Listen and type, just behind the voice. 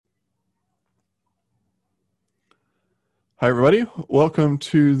Hi, everybody. Welcome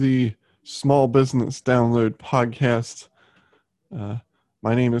to the Small Business Download podcast. Uh,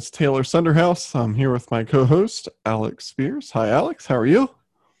 my name is Taylor Sunderhouse. I'm here with my co-host, Alex Spears. Hi, Alex. How are you?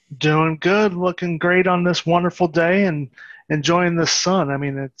 Doing good, looking great on this wonderful day and enjoying the sun. I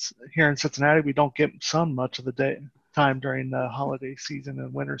mean, it's here in Cincinnati, we don't get sun much of the time during the holiday season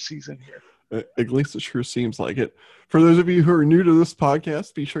and winter season here. At least it sure seems like it. For those of you who are new to this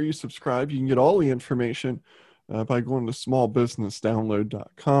podcast, be sure you subscribe. You can get all the information by going to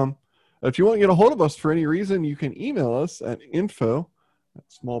smallbusinessdownload.com. If you want to get a hold of us for any reason, you can email us at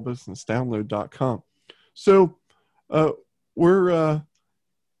info@smallbusinessdownload.com. So we're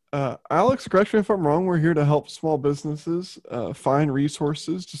Alex, correct me if I'm wrong. We're here to help small businesses find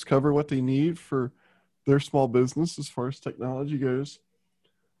resources, discover what they need for their small business as far as technology goes.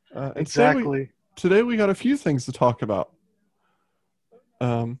 And Exactly. today we got a few things to talk about.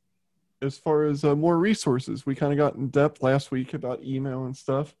 As far as more resources, we kind of got in depth last week about email and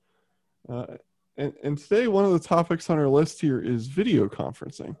stuff. And today, one of the topics on our list here is video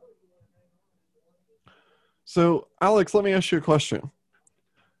conferencing. So, Alex, let me ask you a question.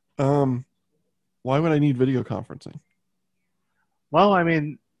 Why would I need video conferencing? Well, I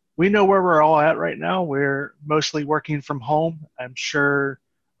mean, we know where we're all at right now. We're mostly working from home. I'm sure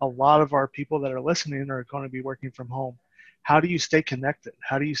a lot of our people that are listening are going to be working from home. How do you stay connected?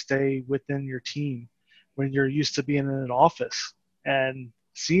 How do you stay within your team when you're used to being in an office and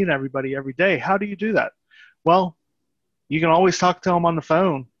seeing everybody every day? How do you do that? Well, you can always talk to them on the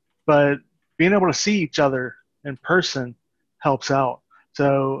phone, but being able to see each other in person helps out.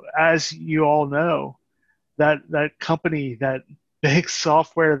 So, as you all know, that company, that big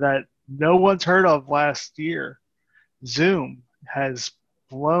software that no one's heard of last year, Zoom, has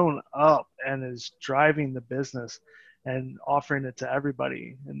blown up and is driving the business and offering it to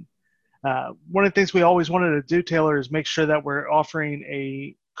everybody. And one of the things we always wanted to do, Taylor, is make sure that we're offering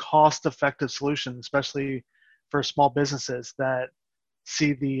a cost-effective solution, especially for small businesses that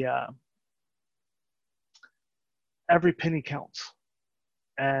see the every penny counts.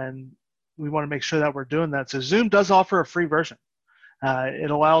 And we want to make sure that we're doing that. So Zoom does offer a free version. It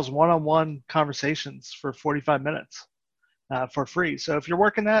allows one-on-one conversations for 45 minutes for free. So if you're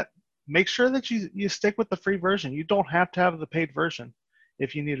working that, make sure that you stick with the free version. You don't have to have the paid version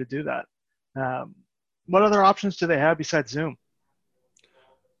if you need to do that. What other options do they have besides Zoom?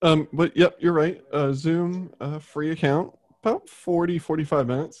 But yep, you're right. Zoom, free account, about 45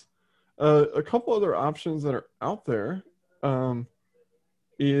 minutes. A couple other options that are out there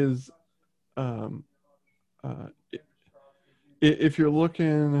is um, uh, if you're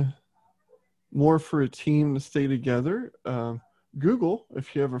looking more for a team to stay together, Google,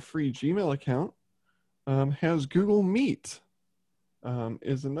 if you have a free Gmail account, has Google Meet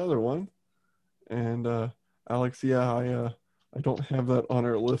is another one. And Alex, yeah, I don't have that on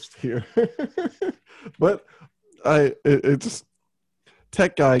our list here, but it just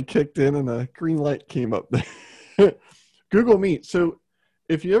tech guy kicked in and a green light came up there. Google Meet. So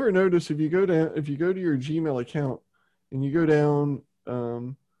if you ever notice, if you go to your Gmail account and you go down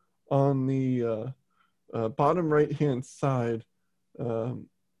on the bottom right hand side,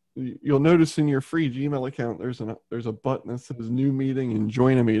 you'll notice in your free Gmail account there's a button that says New Meeting and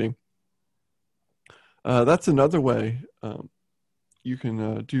Join a Meeting. That's another way you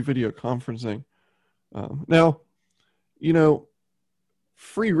can do video conferencing. Now, you know,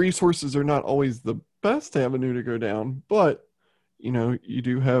 free resources are not always the best avenue to go down, but you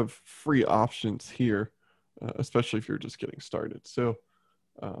do have free options here, especially if you're just getting started. So,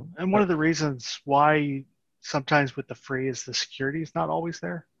 And one of the reasons why sometimes with the free is the security is not always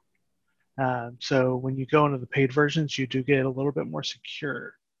there. So when you go into the paid versions, you do get a little bit more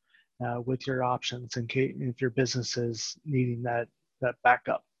secure with your options in case if your business is needing that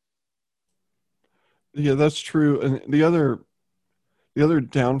backup. yeah, that's true. And the other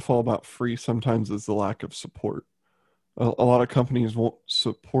downfall about free sometimes is the lack of support. A lot of companies won't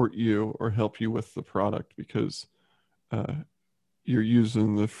support you or help you with the product because uh, you're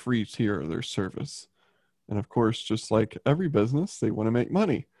using the free tier of their service. And of course, just like every business, they want to make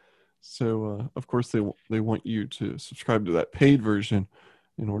money. So of course they want you to subscribe to that paid version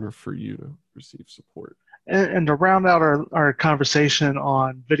in order for you to receive support. And to round out our conversation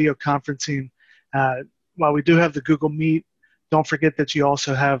on video conferencing, uh, while we do have the Google Meet, don't forget that you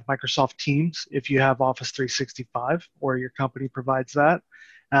also have Microsoft Teams if you have Office 365 or your company provides that.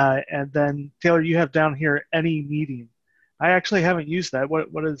 And then, Taylor, you have down here any meeting. I actually haven't used that.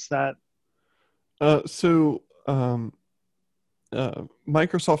 What is that? So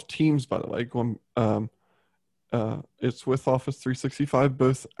Microsoft Teams, by the way, it's with Office 365.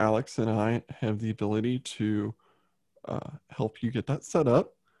 Both Alex and I have the ability to help you get that set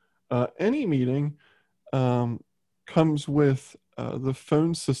up. AnyMeeting comes with the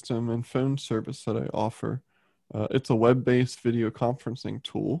phone system and phone service that I offer. It's a web-based video conferencing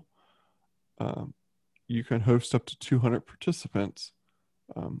tool. You can host up to 200 participants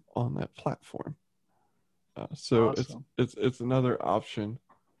on that platform. So awesome. it's another option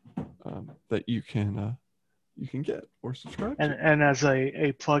that you can get or subscribe to. And as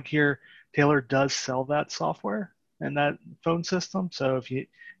a plug here, Taylor does sell that software and that phone system. So if you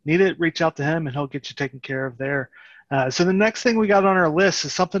need it, reach out to him and he'll get you taken care of there. So the next thing we got on our list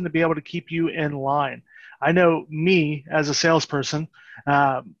is something to be able to keep you in line. I know me as a salesperson,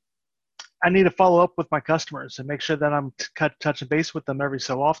 I need to follow up with my customers and make sure that I'm touching base with them every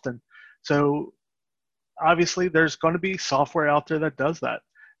so often. So obviously there's going to be software out there that does that.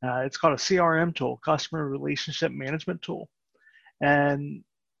 It's called a CRM tool, customer relationship management tool. And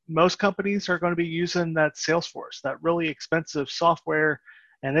most companies are going to be using that Salesforce, that really expensive software.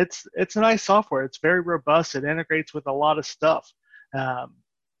 And it's a nice software. It's very robust. It integrates with a lot of stuff,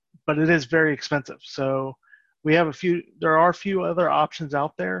 but it is very expensive. So there are a few other options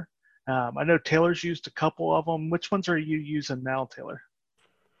out there. I know Taylor's used a couple of them. Which ones are you using now, Taylor?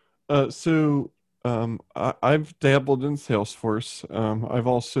 I've dabbled in Salesforce. I've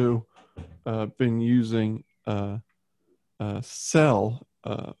also been using Sell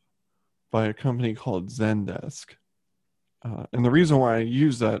by a company called Zendesk. And the reason why I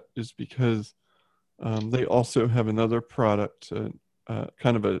use that is because they also have another product,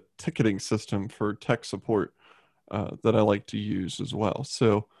 kind of a ticketing system for tech support that I like to use as well.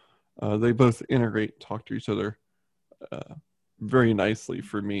 So they both integrate, talk to each other very nicely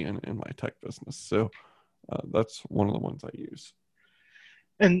for me in my tech business. So that's one of the ones I use.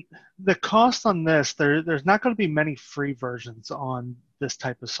 And the cost on this, there's not going to be many free versions on this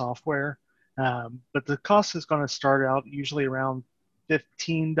type of software, but the cost is going to start out usually around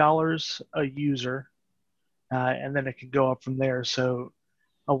 $15 a user, and then it can go up from there. So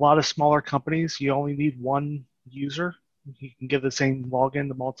a lot of smaller companies, you only need one user. You can give the same login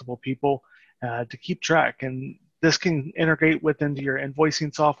to multiple people to keep track. And this can integrate into your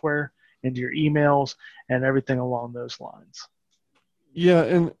invoicing software, into your emails, and everything along those lines. Yeah,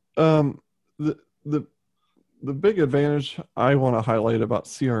 and the big advantage I want to highlight about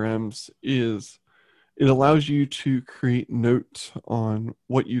CRMs is it allows you to create notes on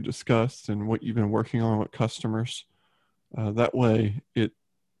what you discussed and what you've been working on with customers. That way you're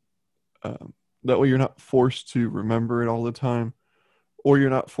not forced to remember it all the time, or you're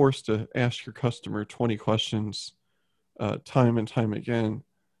not forced to ask your customer 20 questions time and time again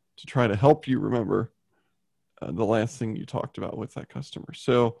to try to help you remember the last thing you talked about with that customer.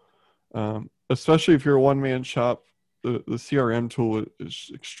 So especially if you're a one-man shop, the CRM tool is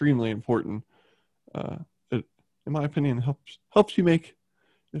extremely important. It, in my opinion, helps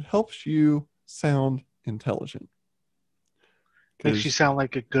you sound intelligent. Makes you sound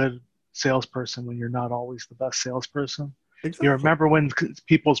like a good salesperson when you're not always the best salesperson. Exactly. You remember when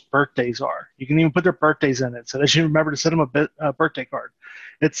people's birthdays are. You can even put their birthdays in it, so that you remember to send them a birthday card.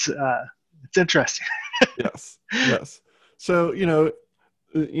 It's interesting. Yes. So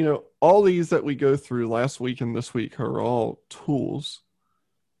all these that we go through last week and this week are all tools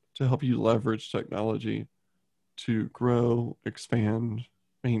to help you leverage technology to grow, expand,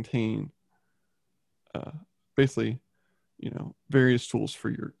 maintain, basically, various tools for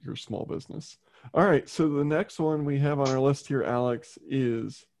your small business. All right, so the next one we have on our list here, Alex,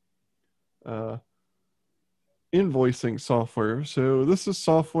 is invoicing software. So this is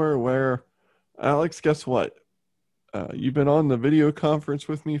software where, Alex, guess what? You've been on the video conference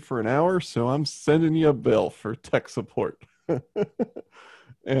with me for an hour, so I'm sending you a bill for tech support.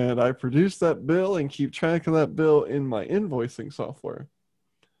 And I produce that bill and keep track of that bill in my invoicing software.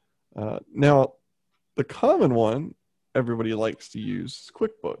 Now, the common one everybody likes to use is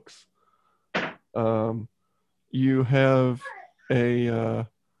QuickBooks. You have the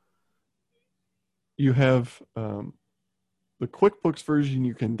QuickBooks version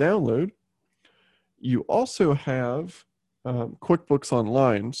you can download. You also have QuickBooks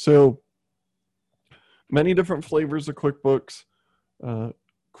Online. So many different flavors of QuickBooks.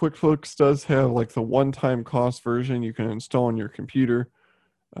 QuickBooks does have like the one-time cost version you can install on your computer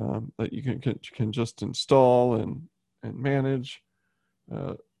that you can just install and manage.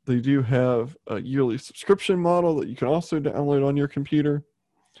 They do have a yearly subscription model that you can also download on your computer.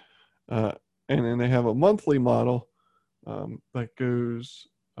 And then they have a monthly model that goes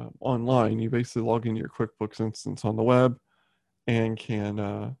online. You basically log into your QuickBooks instance on the web and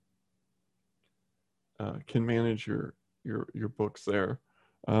can manage your books there.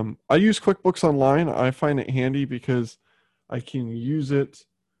 I use QuickBooks Online. I find it handy because I can use it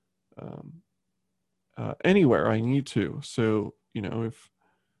um, anywhere I need to. So,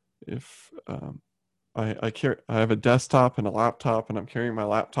 if I have a desktop and a laptop, and I'm carrying my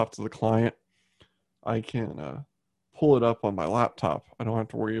laptop to the client, I can pull it up on my laptop. I don't have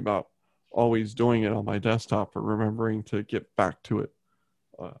to worry about always doing it on my desktop or remembering to get back to it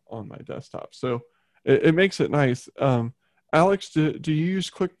on my desktop. So it makes it nice. Alex, do you use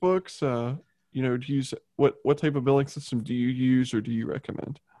QuickBooks? Do you use what type of billing system do you use or do you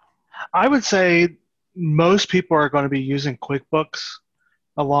recommend? I would say most people are going to be using QuickBooks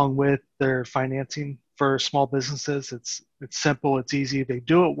along with their financing for small businesses. It's simple, it's easy, they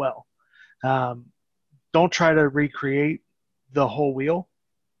do it well. Um, don't try to recreate the whole wheel.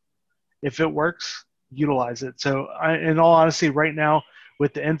 If it works, utilize it. So, in all honesty, right now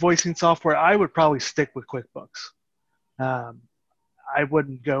with the invoicing software, I would probably stick with QuickBooks. Um, I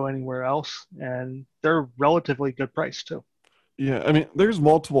wouldn't go anywhere else, and they're relatively good price too. Yeah, I mean, there's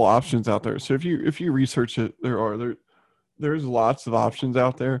multiple options out there. So if you research it, there's lots of options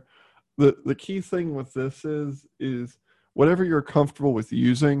out there. The key thing with this is whatever you're comfortable with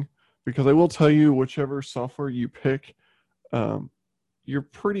using, because I will tell you, whichever software you pick, um, you're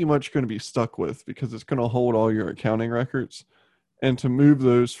pretty much going to be stuck with because it's going to hold all your accounting records, and to move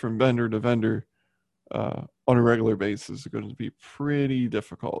those from vendor to vendor on a regular basis is going to be pretty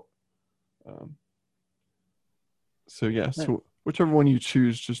difficult. Um, so yeah, so whichever one you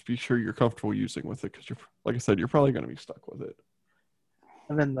choose, just be sure you're comfortable using with it because you're, like I said, you're probably going to be stuck with it.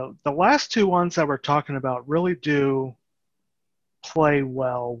 And then the last two ones that we're talking about really do play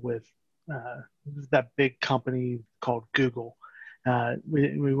well with uh, that big company called Google.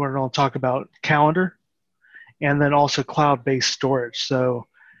 We want to talk about Calendar and then also cloud-based storage. So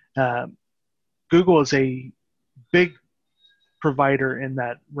uh, Google is a big provider in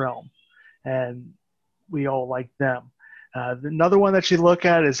that realm, and we all like them. Another one that you look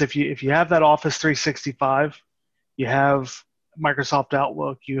at is if you have that Office 365, you have Microsoft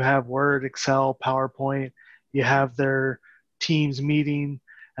Outlook, you have Word, Excel, PowerPoint, you have their Teams meeting.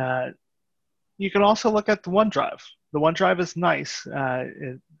 Uh, you can also look at the OneDrive. The OneDrive is nice.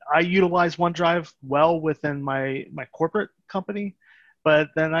 I utilize OneDrive well within my corporate company, but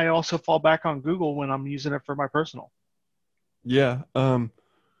then I also fall back on Google when I'm using it for my personal. Yeah,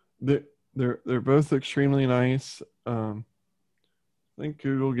 they're they're both extremely nice. I think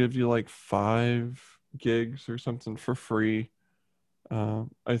Google gives you like 5 gigs or something for free.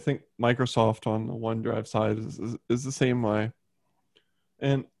 I think Microsoft on the OneDrive side is the same way.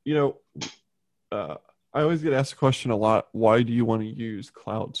 And uh, I always get asked a question a lot: why do you want to use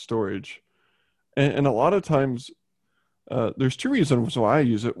cloud storage? And a lot of times, there's 2 reasons why I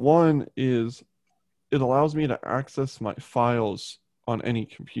use it. One is it allows me to access my files on any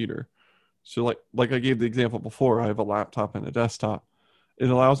computer. So like I gave the example before, I have a laptop and a desktop. It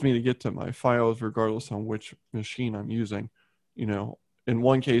allows me to get to my files regardless on which machine I'm using. In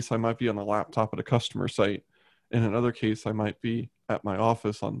one case, I might be on the laptop at a customer site. In another case, I might be at my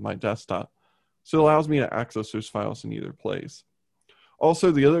office on my desktop. So it allows me to access those files in either place.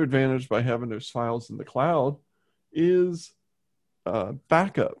 Also, the other advantage by having those files in the cloud is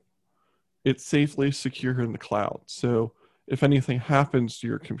backup. It's safely secure in the cloud. So if anything happens to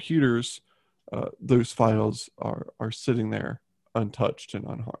your computers, those files are sitting there untouched and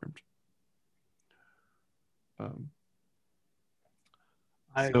unharmed. Um,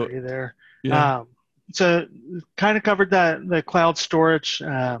 I so agree there. yeah, Um, so kind of covered that the cloud storage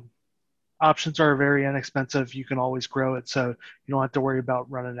options are very inexpensive. You can always grow it, so you don't have to worry about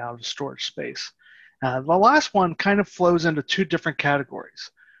running out of storage space. The last one kind of flows into two different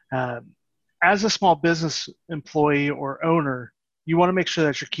categories. Um, as a small business employee or owner, you want to make sure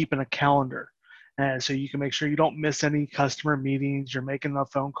that you're keeping a calendar. And so you can make sure you don't miss any customer meetings, you're making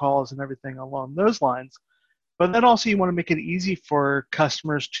enough phone calls and everything along those lines. But then also you want to make it easy for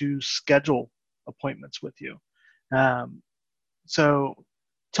customers to schedule appointments with you. Um, so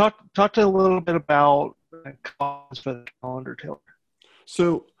talk to a little bit about the cost for the calendar, Taylor.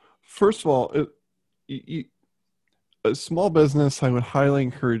 so first of all, you, a small business, I would highly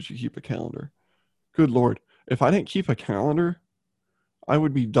encourage you to keep a calendar. Good Lord, if I didn't keep a calendar, I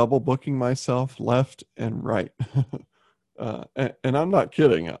would be double booking myself left and right. And I'm not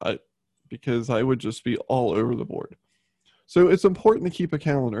kidding, because I would just be all over the board. So it's important to keep a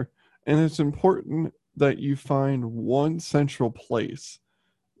calendar, and it's important that you find one central place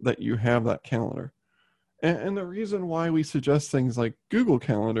that you have that calendar. And the reason why we suggest things like Google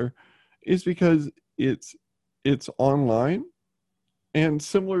Calendar is because it's online and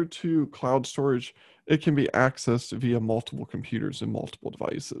similar to cloud storage. it can be accessed via multiple computers and multiple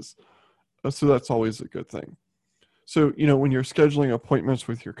devices. So that's always a good thing. So, when you're scheduling appointments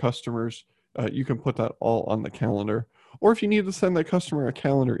with your customers, you can put that all on the calendar. Or if you need to send that customer a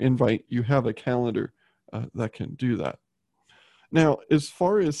calendar invite, you have a calendar that can do that. Now, as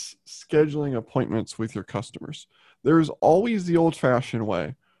far as scheduling appointments with your customers, there is always the old-fashioned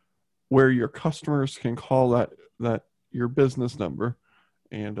way where your customers can call that your business number.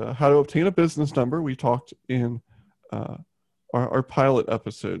 And how to obtain a business number, we talked in our pilot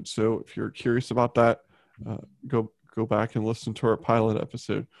episode. So if you're curious about that, go back and listen to our pilot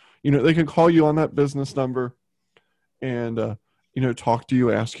episode. They can call you on that business number and talk to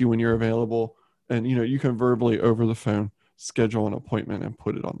you, ask you when you're available, and you can verbally over the phone schedule an appointment and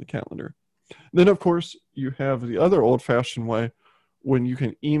put it on the calendar. Then of course you have the other old-fashioned way when you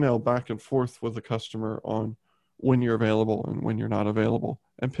can email back and forth with the customer on when you're available and when you're not available,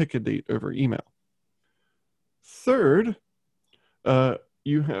 and pick a date over email. Third,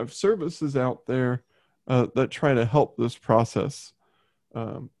 you have services out there that try to help this process.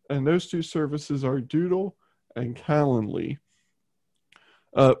 And those two services are Doodle and Calendly.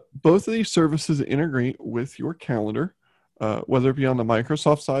 Both of these services integrate with your calendar, whether it be on the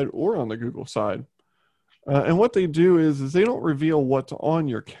Microsoft side or on the Google side. And what they do is they don't reveal what's on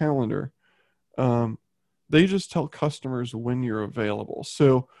your calendar. They just tell customers when you're available.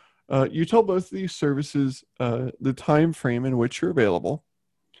 So you tell both of these services the time frame in which you're available,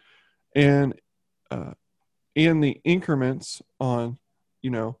 and the increments on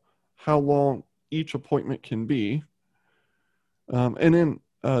how long each appointment can be. And then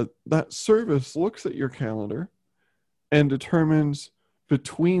that service looks at your calendar and determines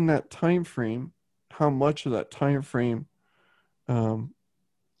between that time frame how much of that time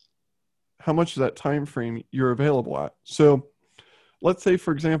frame you're available at. So let's say,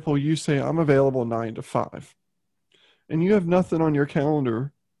 for example, you say I'm available 9 to 5, and you have nothing on your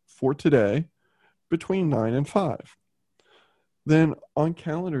calendar for today between 9 and 5. Then on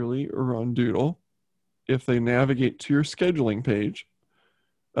Calendly or on Doodle, if they navigate to your scheduling page,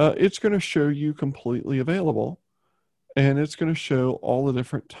 it's going to show you completely available, and it's going to show all the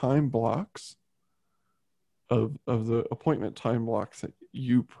different time blocks of the appointment time blocks that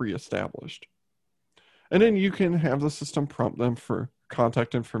you pre-established. And then you can have the system prompt them for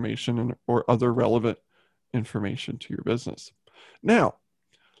contact information or other relevant information to your business. Now,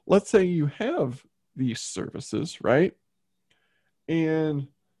 let's say you have these services, right? And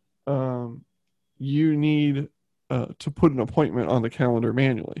you need to put an appointment on the calendar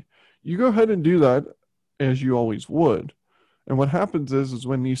manually. You go ahead and do that as you always would. And what happens is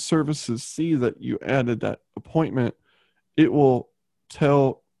when these services see that you added that appointment, it will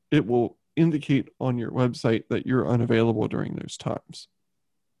indicate on your website that you're unavailable during those times.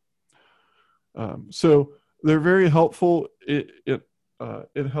 So they're very helpful. It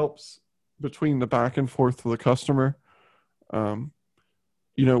helps between the back and forth for the customer. When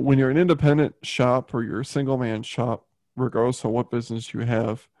you're an independent shop or you're a single man shop, regardless of what business you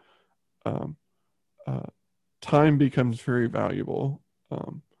have, time becomes very valuable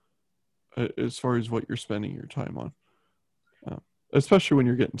as far as what you're spending your time on, especially when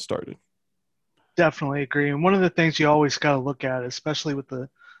you're getting started. Definitely agree. And one of the things you always got to look at, especially with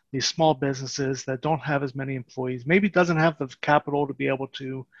these small businesses that don't have as many employees, maybe doesn't have the capital to be able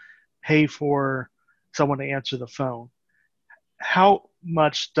to pay for someone to answer the phone. How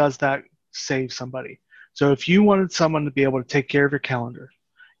much does that save somebody? So if you wanted someone to be able to take care of your calendar,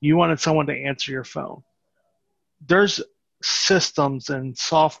 you wanted someone to answer your phone, there's systems and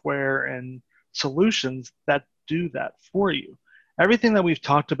software and solutions that do that for you. Everything that we've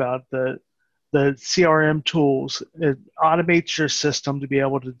talked about, the CRM tools, it automates your system to be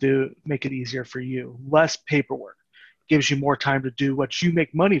able to make it easier for you. Less paperwork, gives you more time to do what you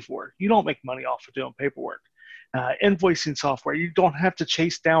make money for. You don't make money off of doing paperwork. Invoicing software, you don't have to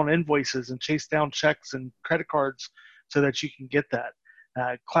chase down invoices and chase down checks and credit cards so that you can get that.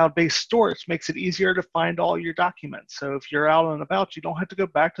 Cloud-based storage makes it easier to find all your documents. So if you're out and about, you don't have to go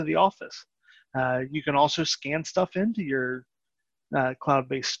back to the office. You can also scan stuff into your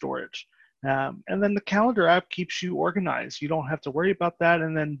cloud-based storage. And then the calendar app keeps you organized. You don't have to worry about that.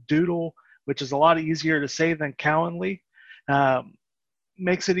 And then Doodle, which is a lot easier to say than Calendly,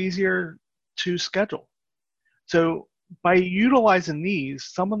 makes it easier to schedule. So by utilizing these,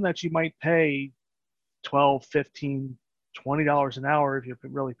 someone that you might pay $12, $15, $20 an hour, if you're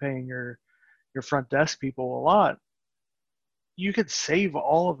really paying your front desk people a lot, you could save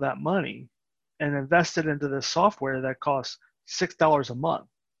all of that money and invest it into this software that costs $6 a month,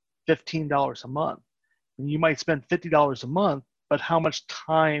 $15 a month. And you might spend $50 a month, but how much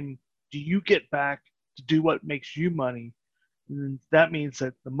time do you get back to do what makes you money, then that means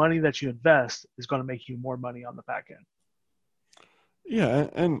that the money that you invest is going to make you more money on the back end. Yeah,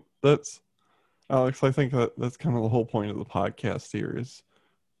 and that's Alex. I think that's kind of the whole point of the podcast here is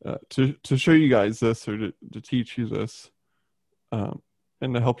to show you guys this, or to teach you this, and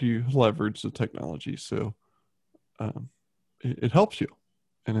to help you leverage the technology. So it helps you,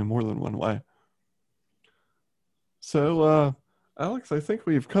 and in more than one way. So, Alex, I think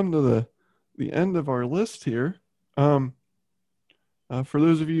we've come to the end of our list here. For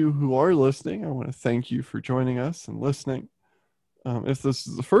those of you who are listening, I want to thank you for joining us and listening. If this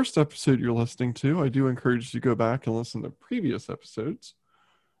is the first episode you're listening to, I do encourage you to go back and listen to previous episodes.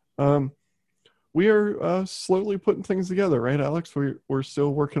 We are slowly putting things together, right, Alex? We're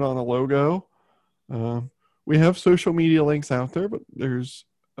still working on a logo. We have social media links out there, but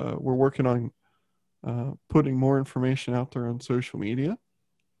we're working on putting more information out there on social media.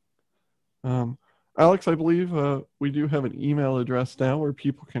 Alex, I believe we do have an email address now where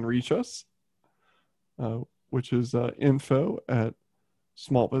people can reach us, which is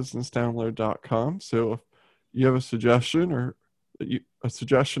info@smallbusinessdownload.com. So if you have a suggestion or a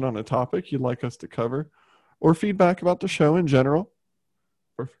suggestion on a topic you'd like us to cover, or feedback about the show in general,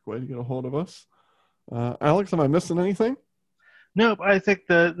 perfect way to get a hold of us. Alex, am I missing anything? No, I think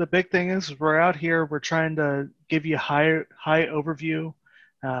the big thing is we're out here. We're trying to give you high overview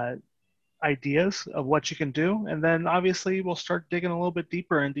ideas of what you can do, and then obviously we'll start digging a little bit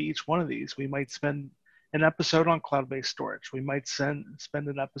deeper into each one of these. We might spend an episode on cloud-based storage. We might spend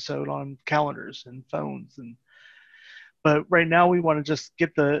an episode on calendars and phones, but right now we want to just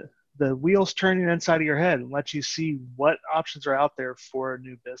get the wheels turning inside of your head and let you see what options are out there for a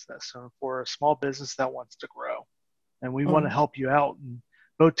new business or for a small business that wants to grow. And we want to help you out. And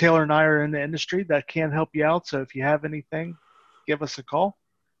both Taylor and I are in the industry that can help you out. So if you have anything, give us a call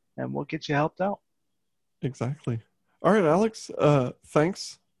and we'll get you helped out. Exactly. All right, Alex,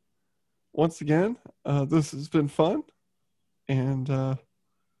 thanks once again. This has been fun. And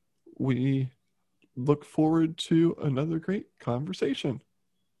we look forward to another great conversation.